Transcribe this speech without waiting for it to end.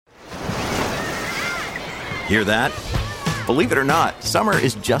Hear that? Believe it or not, summer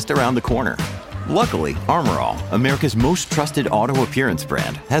is just around the corner. Luckily, Armor All, America's most trusted auto appearance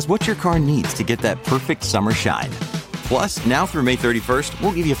brand, has what your car needs to get that perfect summer shine. Plus, now through May 31st,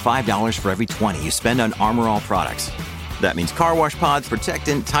 we'll give you $5 for every $20 you spend on Armor All products. That means car wash pods,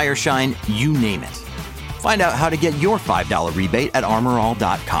 protectant, tire shine, you name it. Find out how to get your $5 rebate at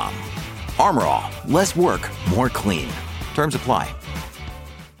armorall.com. Armor All, less work, more clean. Terms apply.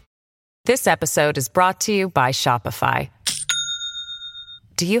 This episode is brought to you by Shopify.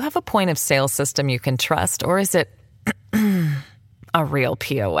 Do you have a point of sale system you can trust, or is it a real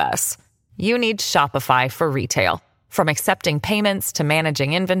POS? You need Shopify for retail. From accepting payments to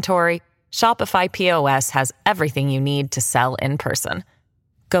managing inventory, Shopify POS has everything you need to sell in person.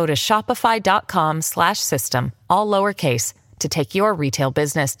 Go to shopify.com/system, all lowercase, to take your retail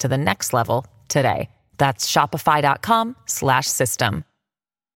business to the next level today. That's shopify.com/system.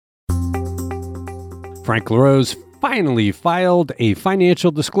 Frank LaRose finally filed a financial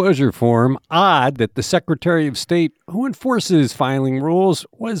disclosure form. Odd that the Secretary of State, who enforces filing rules,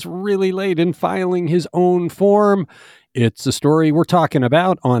 was really late in filing his own form. It's a story we're talking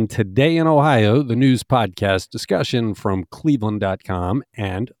about on Today in Ohio, the news podcast discussion from Cleveland.com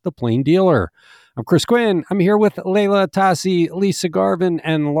and The Plain Dealer. I'm Chris Quinn. I'm here with Layla Tassi, Lisa Garvin,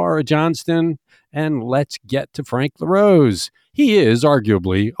 and Laura Johnston. And let's get to Frank LaRose. He is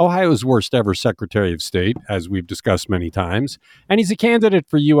arguably Ohio's worst ever Secretary of State, as we've discussed many times, and he's a candidate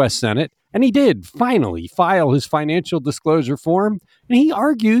for U.S. Senate, and he did finally file his financial disclosure form, and he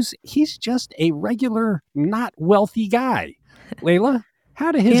argues he's just a regular, not wealthy guy. Layla,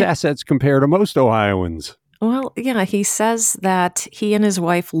 how do his assets compare to most Ohioans? Well, yeah, he says that he and his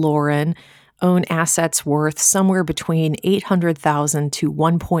wife, Lauren, own assets worth somewhere between $800,000 to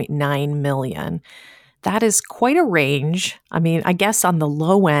 $1.9 million. That is quite a range. I mean, I guess on the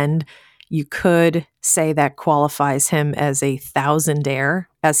low end, you could say that qualifies him as a thousandaire,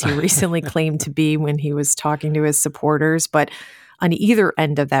 as he recently claimed to be when he was talking to his supporters. But on either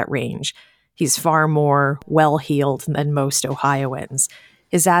end of that range, he's far more well-heeled than most Ohioans.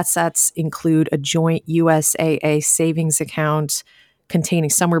 His assets include a joint USAA savings account containing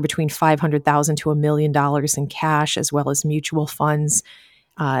somewhere between $500,000 to $1 million in cash, as well as mutual funds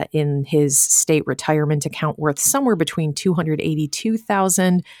in his state retirement account worth somewhere between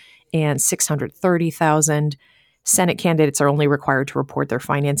 $282,000 and $630,000. Senate candidates are only required to report their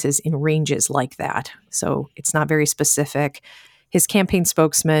finances in ranges like that, so it's not very specific. His campaign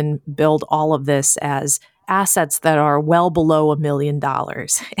spokesman billed all of this as assets that are well below $1 million.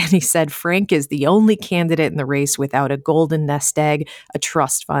 And he said Frank is the only candidate in the race without a golden nest egg, a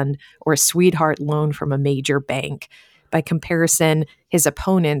trust fund, or a sweetheart loan from a major bank. By comparison, his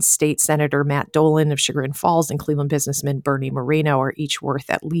opponents, State Senator Matt Dolan of Chagrin Falls and Cleveland businessman Bernie Moreno, are each worth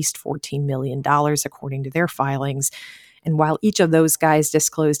at least $14 million, according to their filings. And while each of those guys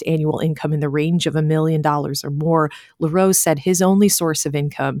disclosed annual income in the range of $1 million or more, LaRose said his only source of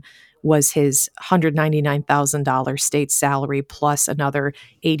income was his $199,000 state salary plus another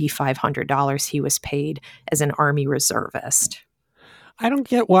 $8,500 he was paid as an Army reservist. I don't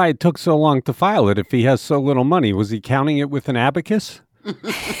get why it took so long to file it if he has so little money. Was he counting it with an abacus? I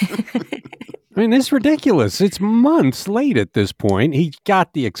mean, it's ridiculous. It's months late at this point. He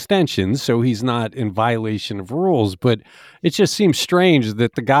got the extension, so he's not in violation of rules. But it just seems strange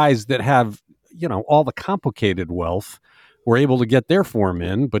that the guys that have, all the complicated wealth were able to get their form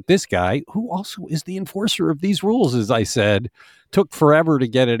in. But this guy, who also is the enforcer of these rules, as I said, took forever to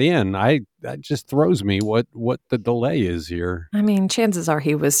get it in. That just throws me what the delay is here. I mean, chances are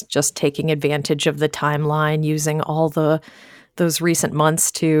he was just taking advantage of the timeline, using all those recent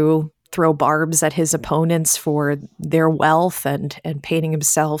months to throw barbs at his opponents for their wealth and painting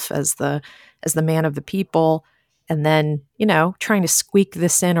himself as the man of the people. And then, trying to squeak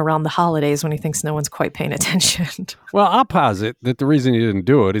this in around the holidays when he thinks no one's quite paying attention. Well, I'll posit that the reason he didn't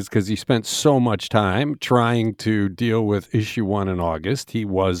do it is because he spent so much time trying to deal with Issue 1 in August. He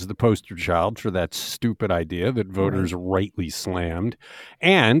was the poster child for that stupid idea that voters rightly slammed.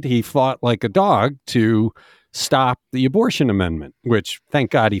 And he fought like a dog to stop the abortion amendment, which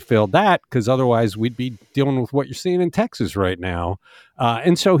thank God he failed that, because otherwise we'd be dealing with what you're seeing in Texas right now.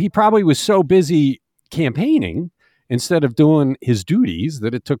 And so he probably was so busy campaigning instead of doing his duties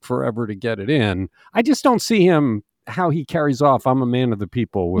that it took forever to get it in. I just don't see how he carries off, I'm a man of the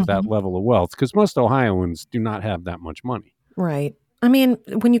people with that level of wealth, because most Ohioans do not have that much money. Right. I mean,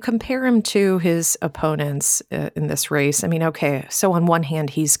 when you compare him to his opponents in this race, I mean, okay, so on one hand,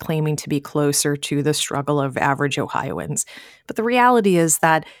 he's claiming to be closer to the struggle of average Ohioans. But the reality is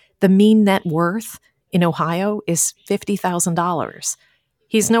that the mean net worth in Ohio is $50,000.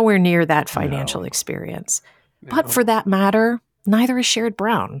 He's nowhere near that financial experience. But for that matter, neither is Sherrod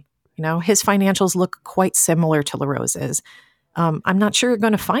Brown. His financials look quite similar to LaRose's. I'm not sure you're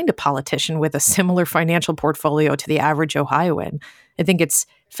going to find a politician with a similar financial portfolio to the average Ohioan. I think it's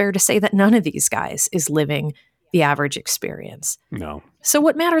fair to say that none of these guys is living the average experience. No. So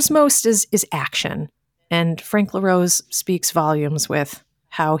what matters most is action. And Frank LaRose speaks volumes with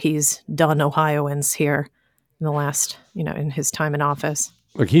how he's done Ohioans here in the last, in his time in office.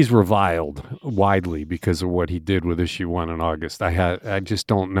 Look, he's reviled widely because of what he did with issue 1 in August. I just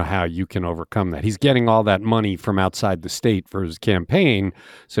don't know how you can overcome that. He's getting all that money from outside the state for his campaign,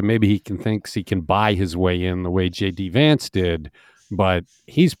 so maybe he thinks he can buy his way in the way J.D. Vance did, but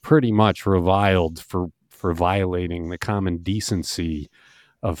he's pretty much reviled for violating the common decency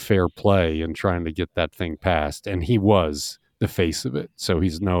of fair play and trying to get that thing passed, and he was the face of it, so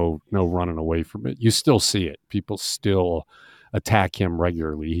he's no running away from it. You still see it. People still attack him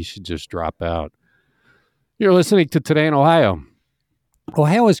regularly. He should just drop out. You're listening to Today in Ohio.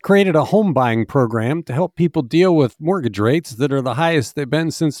 Ohio has created a home buying program to help people deal with mortgage rates that are the highest they've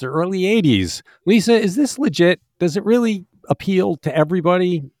been since the early 80s. Lisa, is this legit? Does it really appeal to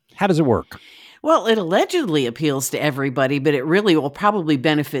everybody? How does it work? Well, it allegedly appeals to everybody, but it really will probably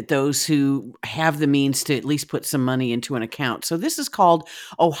benefit those who have the means to at least put some money into an account. So this is called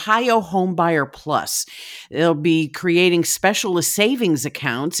Ohio Homebuyer Plus. They'll be creating specialist savings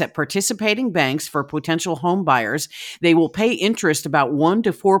accounts at participating banks for potential home buyers. They will pay interest about 1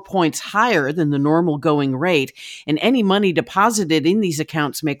 to 4 points higher than the normal going rate, and any money deposited in these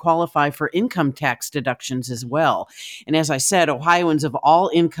accounts may qualify for income tax deductions as well. And as I said, Ohioans of all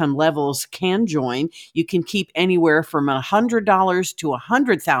income levels can join. You can keep anywhere from $100 to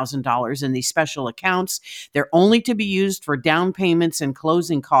 $100,000 in these special accounts. They're only to be used for down payments and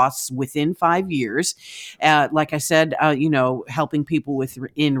closing costs within 5 years. Like I said, helping people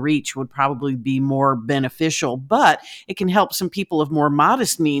within reach would probably be more beneficial, but it can help some people of more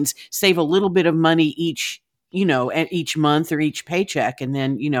modest means save a little bit of money each month or each paycheck, and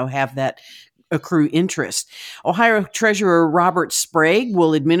then, have that accrue interest. Ohio Treasurer Robert Sprague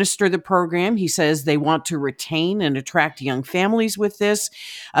will administer the program. He says they want to retain and attract young families with this.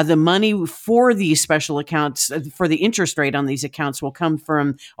 The money for these special accounts, for the interest rate on these accounts, will come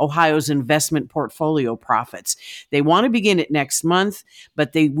from Ohio's investment portfolio profits. They want to begin it next month,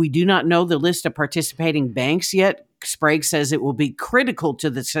 but we do not know the list of participating banks yet. Sprague says it will be critical to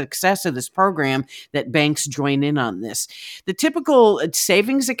the success of this program that banks join in on this. The typical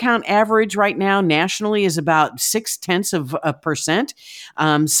savings account average right now nationally is about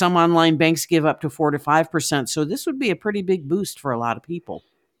 0.6%. Some online banks give up to 4 to 5%. So this would be a pretty big boost for a lot of people.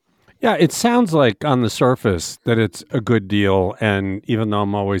 Yeah, it sounds like on the surface that it's a good deal. And even though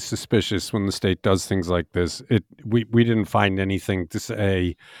I'm always suspicious when the state does things like this, we didn't find anything to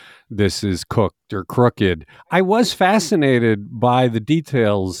say this is cooked or crooked. I was fascinated by the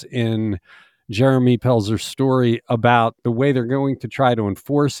details in Jeremy Pelzer's story about the way they're going to try to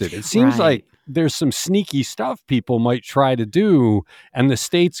enforce it. It seems like there's some sneaky stuff people might try to do, and the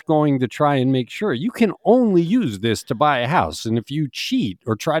state's going to try and make sure you can only use this to buy a house. And if you cheat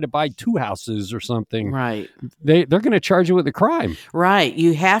or try to buy 2 houses or something, they're going to charge you with a crime. Right.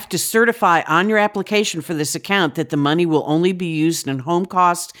 You have to certify on your application for this account that the money will only be used in home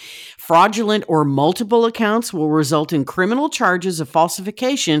costs. Fraudulent or multiple accounts will result in criminal charges of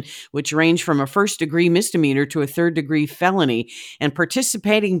falsification, which range from a first-degree misdemeanor to a third-degree felony. And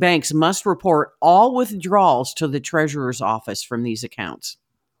participating banks must report all withdrawals to the treasurer's office from these accounts.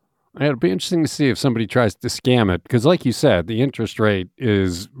 It'll be interesting to see if somebody tries to scam it, because like you said, the interest rate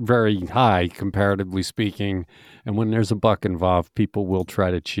is very high, comparatively speaking. And when there's a buck involved, people will try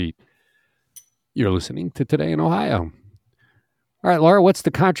to cheat. You're listening to Today in Ohio. All right, Laura, what's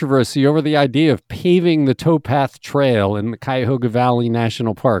the controversy over the idea of paving the towpath trail in the Cuyahoga Valley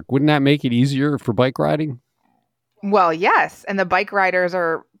National Park? Wouldn't that make it easier for bike riding? Well, yes. And the bike riders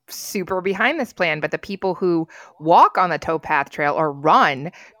are super behind this plan, but the people who walk on the towpath trail or run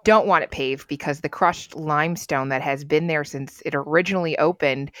don't want it paved because the crushed limestone that has been there since it originally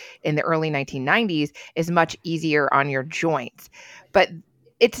opened in the early 1990s is much easier on your joints. But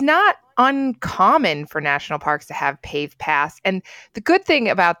it's not uncommon for national parks to have paved paths. And the good thing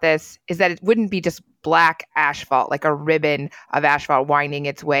about this is that it wouldn't be just black asphalt, like a ribbon of asphalt winding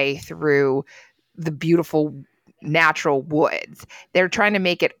its way through the beautiful natural woods. They're trying to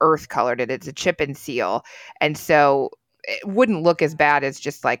make it earth colored. It's a chip and seal. And so it wouldn't look as bad as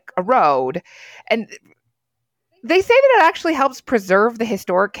just like a road. And they say that it actually helps preserve the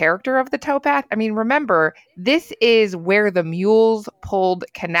historic character of the towpath. I mean, remember, this is where the mules pulled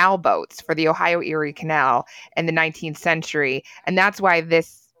canal boats for the Ohio Erie Canal in the 19th century. And that's why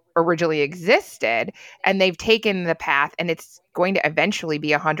this originally existed, and they've taken the path, and it's going to eventually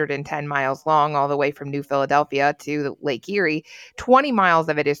be 110 miles long all the way from New Philadelphia to Lake Erie. 20 miles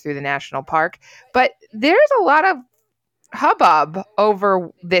of it is through the national park, but there's a lot of hubbub over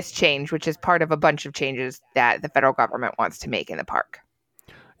this change, which is part of a bunch of changes that the federal government wants to make in the park.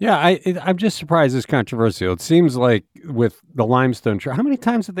 Yeah, I'm just surprised it's controversial. It seems like with the limestone trail, how many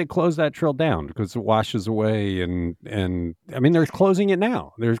times have they closed that trail down because it washes away? And I mean, they're closing it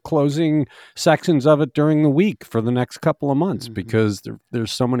now. They're closing sections of it during the week for the next couple of months because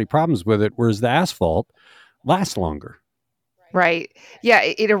there's so many problems with it, whereas the asphalt lasts longer. Right. Yeah,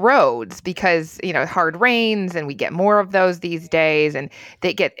 it erodes because, hard rains, and we get more of those these days. And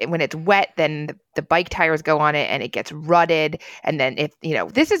when it's wet, then the bike tires go on it and it gets rutted. And then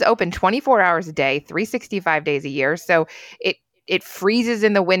this is open 24 hours a day, 365 days a year. So it freezes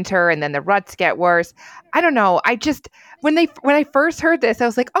in the winter, and then the ruts get worse. I don't know. When I first heard this, I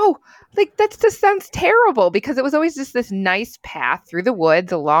was like, oh, like that just sounds terrible, because it was always just this nice path through the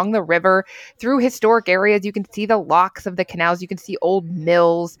woods, along the river, through historic areas. You can see the locks of the canals. You can see old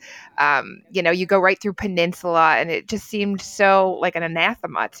mills. You go right through Peninsula, and it just seemed so like an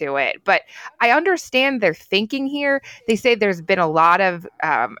anathema to it. But I understand their thinking here. They say there's been a lot of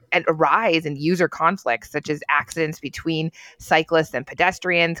a rise in user conflicts, such as accidents between cyclists and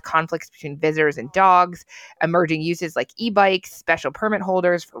pedestrians, conflicts between visitors and dogs, emerging uses like e-bikes, special permit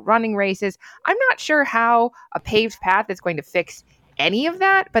holders for running races. I'm not sure how a paved path is going to fix any of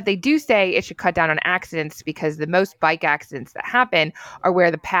that, but they do say it should cut down on accidents, because the most bike accidents that happen are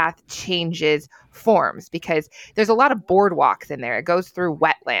where the path changes forms, because there's a lot of boardwalks in there. It goes through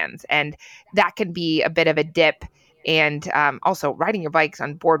wetlands, and that can be a bit of a dip. And also riding your bikes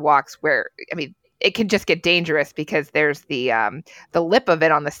on boardwalks where, it can just get dangerous, because there's the lip of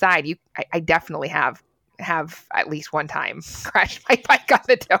it on the side. I definitely have at least one time crashed my bike on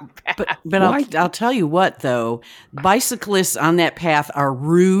the towpath. But I'll tell you what, though, bicyclists on that path are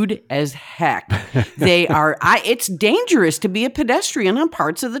rude as heck. They are. It's dangerous to be a pedestrian on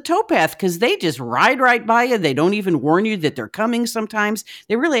parts of the towpath, because they just ride right by you. They don't even warn you that they're coming. Sometimes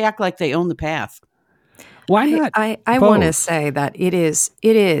they really act like they own the path. Why not? I want to say that it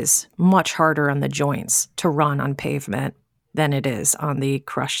is much harder on the joints to run on pavement than it is on the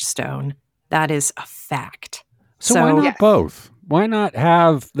crushed stone. That is a fact. So why not both? Why not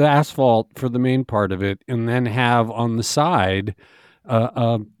have the asphalt for the main part of it, and then have on the side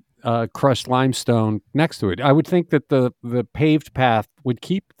crushed limestone next to it? I would think that the paved path would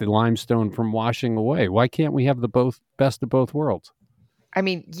keep the limestone from washing away. Why can't we have the best of both worlds?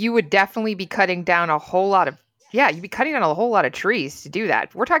 You would definitely be cutting down a whole lot of trees to do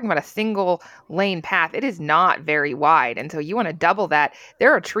that. We're talking about a single lane path. It is not very wide. And so you want to double that.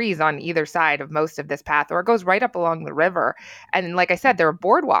 There are trees on either side of most of this path, or it goes right up along the river. And like I said, there are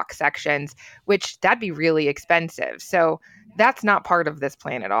boardwalk sections, which that'd be really expensive. So that's not part of this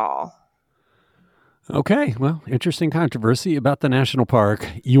plan at all. Okay. Well, interesting controversy about the national park.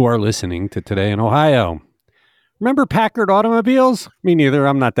 You are listening to Today in Ohio. Remember Packard automobiles? Me neither.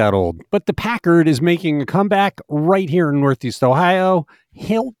 I'm not that old. But the Packard is making a comeback right here in Northeast Ohio.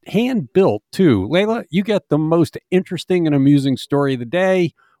 Hand-built, too. Layla, you get the most interesting and amusing story of the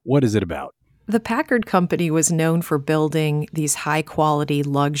day. What is it about? The Packard Company was known for building these high-quality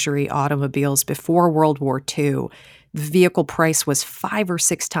luxury automobiles before World War II. The vehicle price was 5 or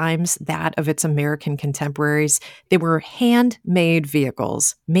 6 times that of its American contemporaries. They were handmade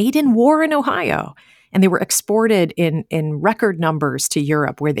vehicles made in war in Ohio. And they were exported in record numbers to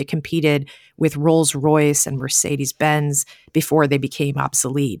Europe, where they competed with Rolls-Royce and Mercedes-Benz before they became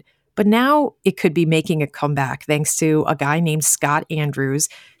obsolete. But now it could be making a comeback thanks to a guy named Scott Andrews,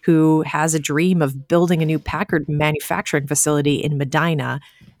 who has a dream of building a new Packard manufacturing facility in Medina.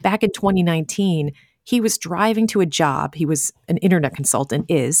 Back in 2019, he was driving to a job. He was an internet consultant,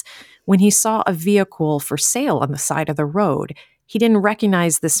 when he saw a vehicle for sale on the side of the road. He didn't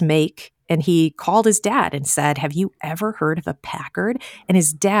recognize this make, and he called his dad and said, "Have you ever heard of a Packard?" And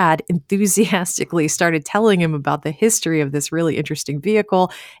his dad enthusiastically started telling him about the history of this really interesting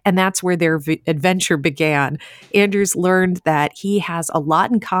vehicle, and that's where their adventure began. Andrews learned that he has a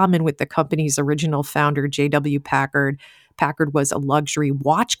lot in common with the company's original founder, J.W. Packard. Packard was a luxury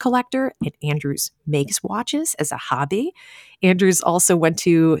watch collector, and Andrews makes watches as a hobby. Andrews also went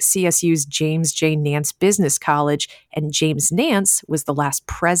to CSU's James J. Nance Business College, and James Nance was the last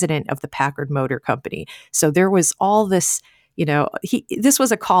president of the Packard Motor Company. So there was all this, this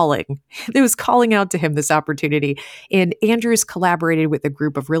was a calling. It was calling out to him, this opportunity. And Andrews collaborated with a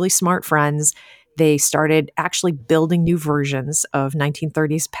group of really smart friends. They started actually building new versions of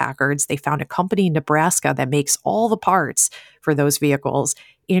 1930s Packards. They found a company in Nebraska that makes all the parts for those vehicles.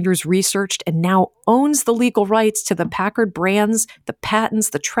 Andrews researched and now owns the legal rights to the Packard brands, the patents,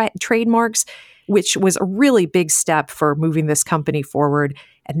 the trademarks, which was a really big step for moving this company forward.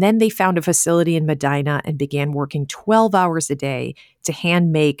 And then they found a facility in Medina and began working 12 hours a day to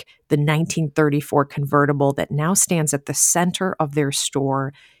hand make the 1934 convertible that now stands at the center of their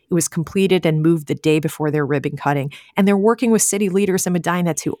store. It was completed and moved the day before their ribbon cutting. And they're working with city leaders in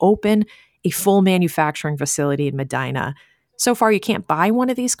Medina to open a full manufacturing facility in Medina. So far, you can't buy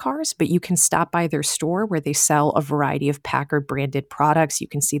one of these cars, but you can stop by their store where they sell a variety of Packard branded products. You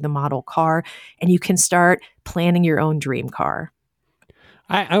can see the model car, and you can start planning your own dream car.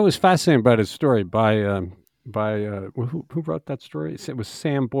 I was fascinated by his story by who wrote that story? It was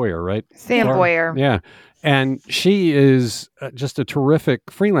Sam Boyer, right? Sam Boyer. Yeah. And she is just a terrific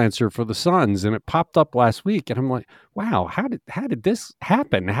freelancer for the Suns. And it popped up last week. And I'm like, wow, how did this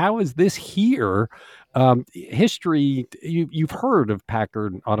happen? How is this here? History, you've heard of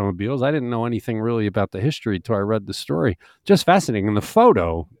Packard automobiles. I didn't know anything really about the history until I read the story. Just fascinating. And the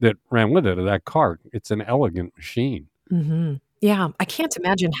photo that ran with it of that car, it's an elegant machine. Mm-hmm. Yeah, I can't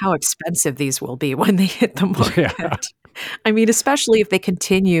imagine how expensive these will be when they hit the market. Yeah. I mean, especially if they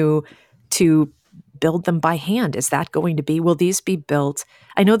continue to build them by hand. Is that going to be, will these be built?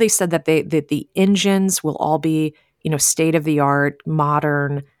 I know they said that that the engines will all be, state of the art,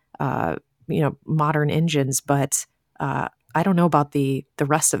 modern, modern engines, but I don't know about the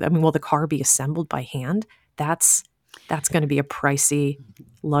rest of it. I mean, will the car be assembled by hand? That's going to be a pricey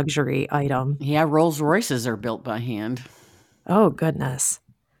luxury item. Yeah, Rolls Royces are built by hand. Oh, goodness.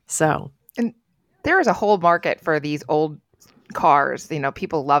 So. And there is a whole market for these old cars.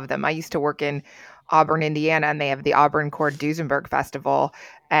 People love them. I used to work in Auburn, Indiana, and they have the Auburn Cord Duesenberg Festival.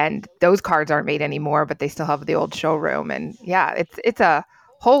 And those cars aren't made anymore, but they still have the old showroom. And yeah, it's a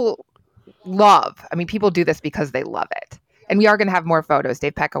whole love. I mean, people do this because they love it. And we are going to have more photos.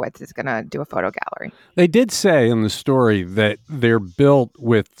 Dave Pekowitz is going to do a photo gallery. They did say in the story that they're built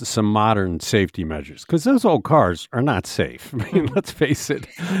with some modern safety measures because those old cars are not safe. I mean, let's face it,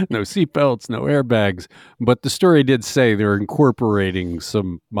 no seatbelts, no airbags. But the story did say they're incorporating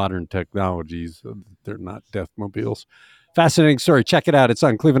some modern technologies. They're not deathmobiles. Fascinating story. Check it out. It's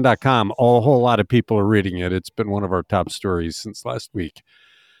on cleveland.com. A whole lot of people are reading it. It's been one of our top stories since last week.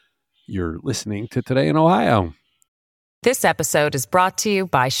 You're listening to Today in Ohio. This episode is brought to you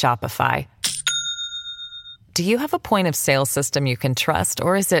by Shopify. Do you have a point of sale system you can trust,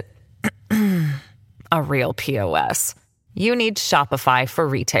 or is it a real POS? You need Shopify for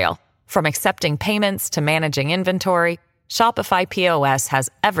retail. From accepting payments to managing inventory, Shopify POS has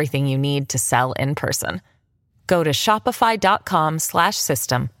everything you need to sell in person. Go to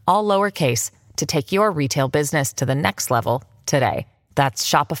shopify.com/system, all lowercase, to take your retail business to the next level today. That's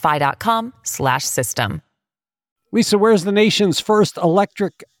shopify.com/system. Lisa, where's the nation's first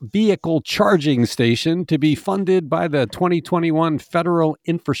electric vehicle charging station to be funded by the 2021 federal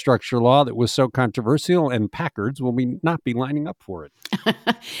infrastructure law that was so controversial, and Packards will not be lining up for it?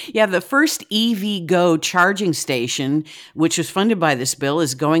 Yeah, the first EV Go charging station, which was funded by this bill,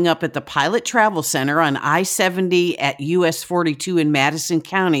 is going up at the Pilot Travel Center on I-70 at US 42 in Madison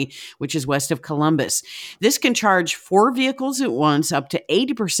County, which is west of Columbus. This can charge 4 vehicles at once, up to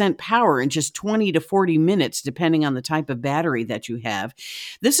 80% power in just 20 to 40 minutes, depending on the type of battery that you have.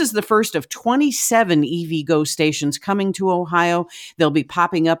 This is the first of 27 EV Go stations coming to Ohio. They'll be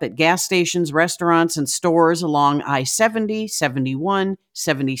popping up at gas stations, restaurants, and stores along I-70, 71,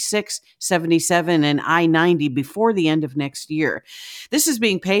 76, 77, and I-90 before the end of next year. This is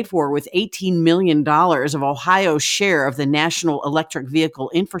being paid for with $18 million of Ohio's share of the National Electric Vehicle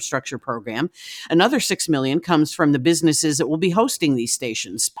Infrastructure Program. Another $6 million comes from the businesses that will be hosting these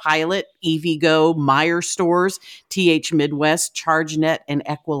stations: Pilot, EVgo, Meyer Stores, TH Midwest, ChargeNet, and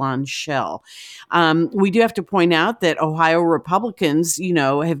Equilon Shell. We do have to point out that Ohio Republicans,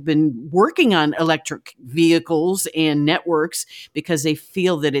 have been working on electric vehicles and networks because they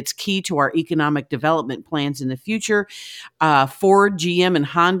feel that it's key to our economic development plans in the future. Ford, GM, and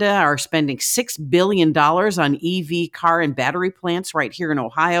Honda are spending $6 billion on EV car and battery plants right here in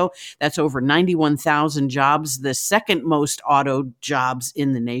Ohio. That's over 91,000 jobs, the second most auto jobs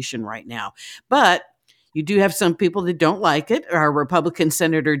in the nation right now. But you do have some people that don't like it. Our Republican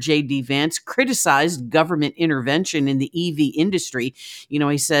Senator J.D. Vance criticized government intervention in the EV industry.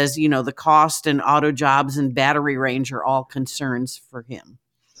 He says, the cost and auto jobs and battery range are all concerns for him.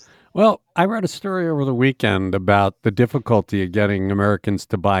 Well, I read a story over the weekend about the difficulty of getting Americans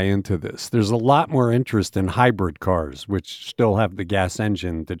to buy into this. There's a lot more interest in hybrid cars, which still have the gas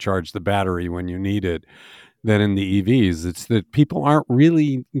engine to charge the battery when you need it, than in the EVs. It's that people aren't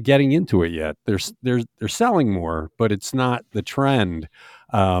really getting into it yet. They're selling more, but it's not the trend.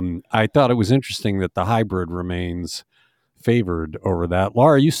 I thought it was interesting that the hybrid remains favored over that.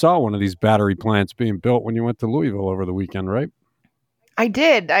 Laura, you saw one of these battery plants being built when you went to Louisville over the weekend, right? I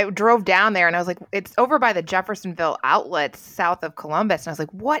did. I drove down there and I was like, it's over by the Jeffersonville outlets south of Columbus. And I was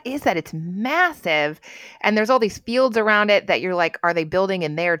like, what is that? It's massive. And there's all these fields around it that you're like, are they building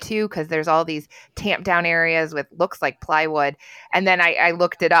in there too? Because there's all these tamp down areas with looks like plywood. And then I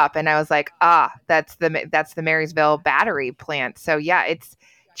looked it up and I was like, that's the Marysville battery plant. So yeah, it's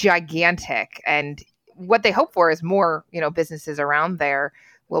gigantic. And what they hope for is more, businesses around there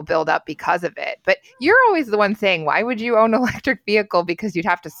will build up because of it. But you're always the one saying, why would you own an electric vehicle? Because you'd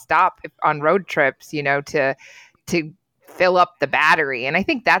have to stop on road trips, to fill up the battery. And I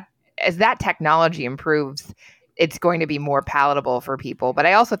think that as that technology improves, it's going to be more palatable for people. But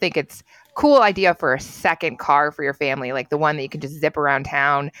I also think it's a cool idea for a second car for your family, like the one that you can just zip around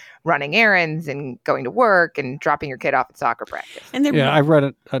town running errands and going to work and dropping your kid off at soccer practice. And I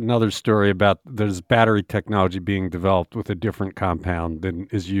read another story about there's battery technology being developed with a different compound than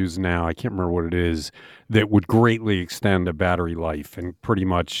is used now. I can't remember what it is, that would greatly extend a battery life and pretty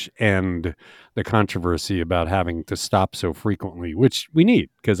much end the controversy about having to stop so frequently, which we need,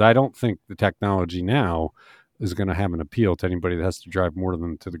 because I don't think the technology now is going to have an appeal to anybody that has to drive more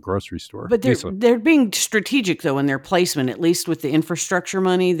than to the grocery store. But they're being strategic, though, in their placement, at least with the infrastructure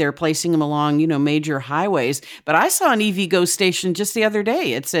money. They're placing them along, major highways. But I saw an EV Go station just the other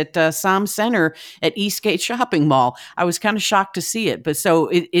day. It's at Som Center at Eastgate Shopping Mall. I was kind of shocked to see it. But so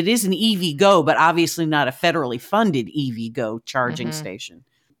it is an EV Go, but obviously not a federally funded EV Go charging station.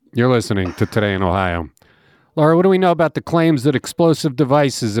 You're listening to Today in Ohio. Laura, what do we know about the claims that explosive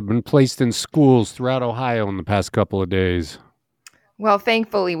devices have been placed in schools throughout Ohio in the past couple of days? Well,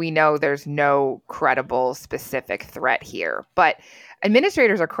 thankfully, we know there's no credible specific threat here. But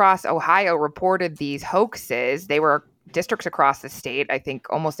administrators across Ohio reported these hoaxes. They were districts across the state. I think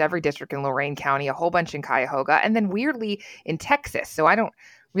almost every district in Lorain County, a whole bunch in Cuyahoga, and then weirdly in Texas. So I don't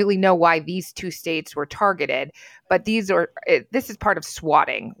really know why these two states were targeted, but this is part of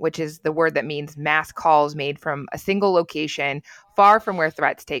swatting, which is the word that means mass calls made from a single location far from where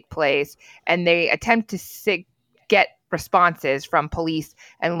threats take place, and they attempt to get responses from police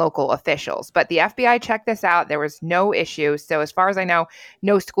and local officials. But the FBI checked this out. There was no issue. So as far as I know,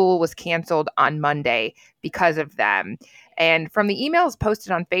 no school was canceled on Monday because of them. And from the emails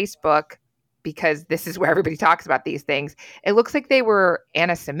posted on Facebook, because this is where everybody talks about these things, it looks like they were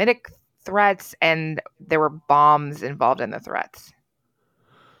anti-Semitic threats and there were bombs involved in the threats.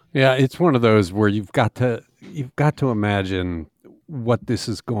 Yeah, it's one of those where you've got to imagine what this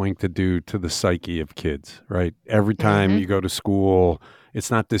is going to do to the psyche of kids, right? Every time you go to school,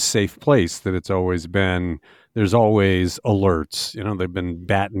 it's not this safe place that it's always been. There's always alerts. They've been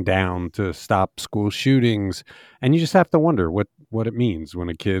battened down to stop school shootings. And you just have to wonder what it means when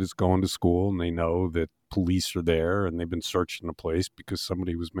a kid is going to school and they know that police are there and they've been searching the place because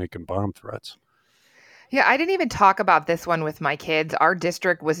somebody was making bomb threats. Yeah, I didn't even talk about this one with my kids. Our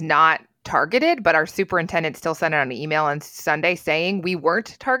district was not targeted, but our superintendent still sent out an email on Sunday saying we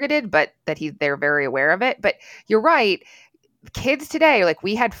weren't targeted, but that they're very aware of it. But you're right. Kids today, like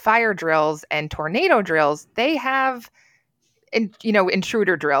we had fire drills and tornado drills. They have,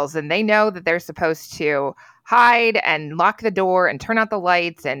 intruder drills, and they know that they're supposed to hide and lock the door and turn out the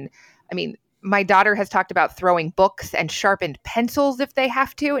lights. And I mean, my daughter has talked about throwing books and sharpened pencils if they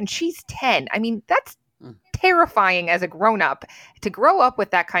have to, and she's 10. I mean, that's terrifying as a grown-up to grow up with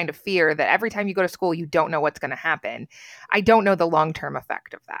that kind of fear that every time you go to school, you don't know what's going to happen. I don't know the long-term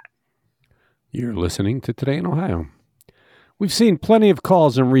effect of that. You're listening to Today in Ohio. We've seen plenty of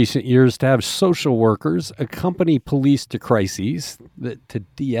calls in recent years to have social workers accompany police to crises to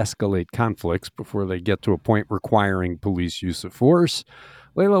de-escalate conflicts before they get to a point requiring police use of force.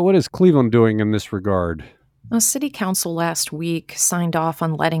 Layla, what is Cleveland doing in this regard? Well, City Council last week signed off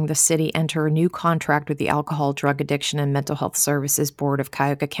on letting the city enter a new contract with the Alcohol, Drug Addiction, and Mental Health Services Board of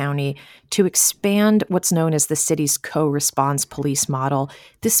Cuyahoga County to expand what's known as the city's co-response police model.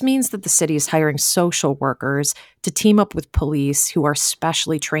 This means that the city is hiring social workers to team up with police who are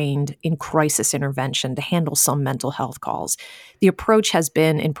specially trained in crisis intervention to handle some mental health calls. The approach has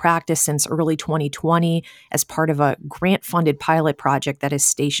been in practice since early 2020 as part of a grant-funded pilot project that has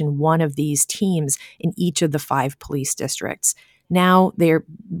stationed one of these teams in each of the 5 police districts. Now,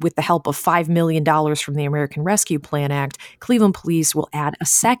 with the help of $5 million from the American Rescue Plan Act, Cleveland Police will add a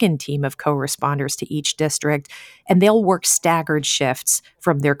second team of co-responders to each district, and they'll work staggered shifts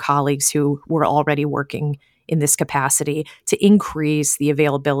from their colleagues who were already working in this capacity to increase the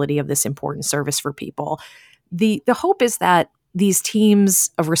availability of this important service for people. The hope is that these teams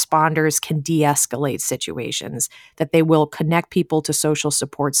of responders can de-escalate situations, that they will connect people to social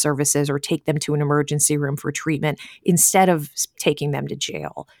support services or take them to an emergency room for treatment instead of taking them to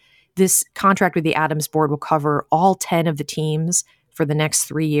jail. This contract with the Adams Board will cover all 10 of the teams for the next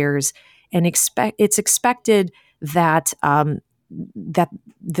 3 years, and it's expected that that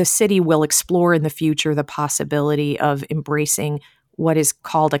the city will explore in the future the possibility of embracing what is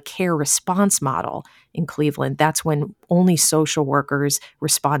called a care response model in Cleveland. That's when only social workers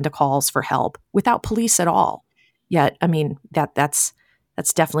respond to calls for help without police at all. Yet, I mean, that's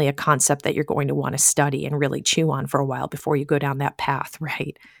definitely a concept that you're going to want to study and really chew on for a while before you go down that path,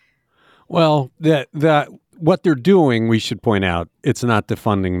 right? Well, that what they're doing, we should point out, it's not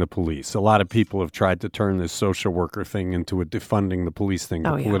defunding the police. A lot of people have tried to turn this social worker thing into a defunding the police thing,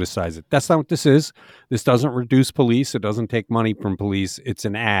 to politicize it. That's not what this is. This doesn't reduce police. It doesn't take money from police. It's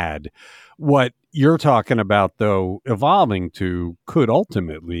an ad. What you're talking about, though, evolving to could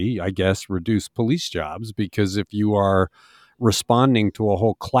ultimately, I guess, reduce police jobs, because if you are responding to a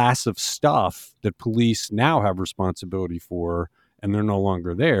whole class of stuff that police now have responsibility for, and they're no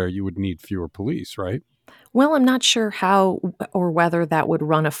longer there, you would need fewer police, right? Well, I'm not sure how or whether that would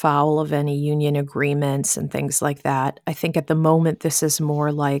run afoul of any union agreements and things like that. I think at the moment, this is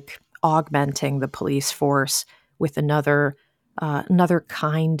more like augmenting the police force with another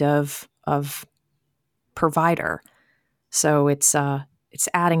kind of provider. So it's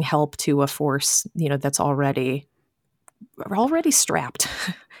adding help to a force, that's already strapped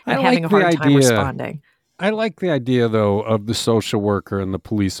and having a hard time responding. I like the idea, though, of the social worker and the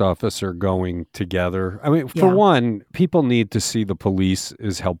police officer going together. I mean, for one, people need to see the police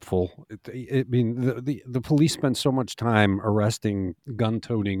as helpful. The police spend so much time arresting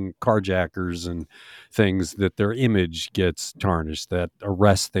gun-toting carjackers and things that their image gets tarnished. That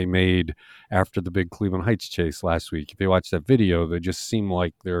arrest they made after the big Cleveland Heights chase last week, if you watch that video, they just seem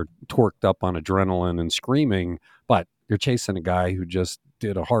like they're torqued up on adrenaline and screaming, but you're chasing a guy who just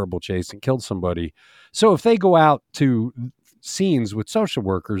did a horrible chase and killed somebody. So if they go out to scenes with social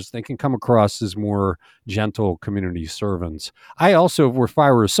workers, they can come across as more gentle community servants. I also, if I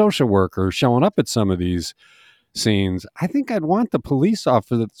were a social worker showing up at some of these scenes, I think I'd want the police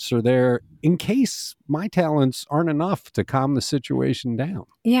officer there in case my talents aren't enough to calm the situation down.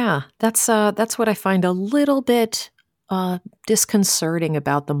 Yeah, that's what I find a little bit disconcerting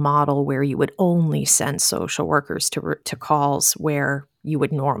about the model where you would only send social workers to calls where you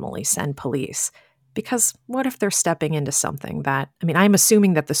would normally send police. Because what if they're stepping into something that, I'm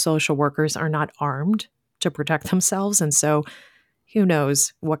assuming that the social workers are not armed to protect themselves. And so who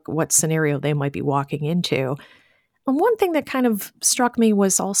knows what scenario they might be walking into. And one thing that kind of struck me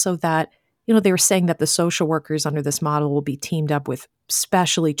was also that, they were saying that the social workers under this model will be teamed up with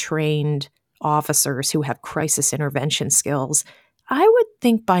specially trained officers who have crisis intervention skills. I would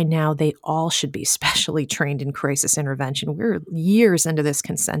think by now they all should be specially trained in crisis intervention. We're years into this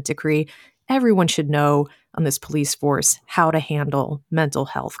consent decree. Everyone should know on this police force how to handle mental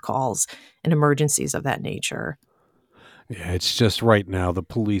health calls and emergencies of that nature. Yeah, it's just right now the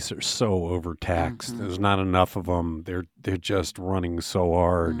police are so overtaxed. There's not enough of them. They're just running so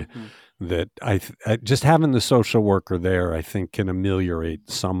hard that I just having the social worker there, I think, can ameliorate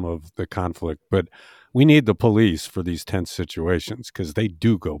some of the conflict. But we need the police for these tense situations because they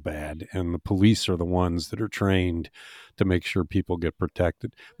do go bad, and the police are the ones that are trained to make sure people get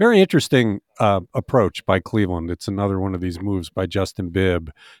protected. Very interesting approach by Cleveland. It's another one of these moves by Justin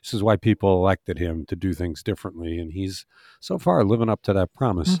Bibb. This is why people elected him to do things differently, and he's so far living up to that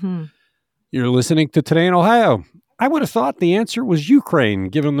promise. You're listening to Today in Ohio. I would have thought the answer was Ukraine,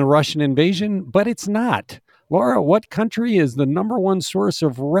 given the Russian invasion, but it's not. Laura, what country is the number one source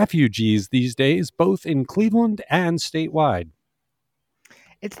of refugees these days, both in Cleveland and statewide?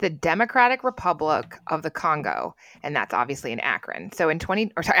 It's the Democratic Republic of the Congo, and that's obviously in Akron. So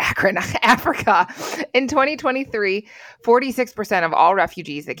Africa. In 2023, 46% of all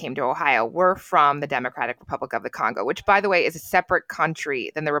refugees that came to Ohio were from the Democratic Republic of the Congo, which, by the way, is a separate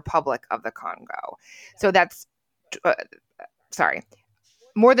country than the Republic of the Congo. So that's,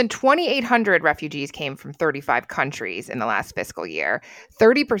 more than 2,800 refugees came from 35 countries in the last fiscal year.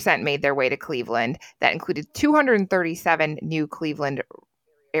 30% made their way to Cleveland. That included 237 new Cleveland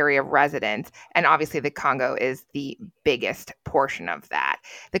area of residence. And obviously the Congo is the biggest portion of that.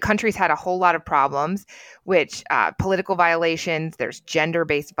 The country's had a whole lot of problems, which political violations, there's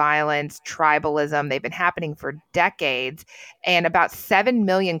gender-based violence, tribalism. They've been happening for decades. And about 7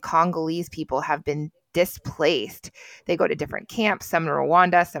 million Congolese people have been displaced. They go to different camps, some in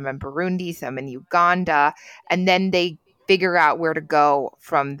Rwanda, some in Burundi, some in Uganda, and then they figure out where to go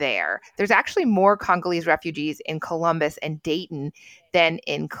from there. There's actually more Congolese refugees in Columbus and Dayton than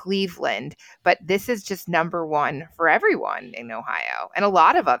in Cleveland, but this is just number one for everyone in Ohio and a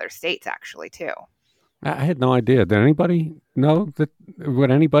lot of other states actually too. I had no idea. Did anybody know that?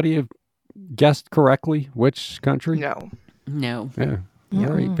 Would anybody have guessed correctly which country? No. Yeah.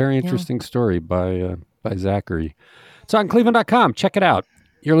 Very interesting story by Zachary. It's on cleveland.com. Check it out.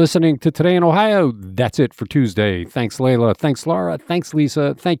 You're listening to Today in Ohio. That's it for Tuesday. Thanks, Layla. Thanks, Laura. Thanks,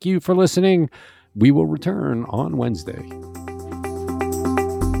 Lisa. Thank you for listening. We will return on Wednesday.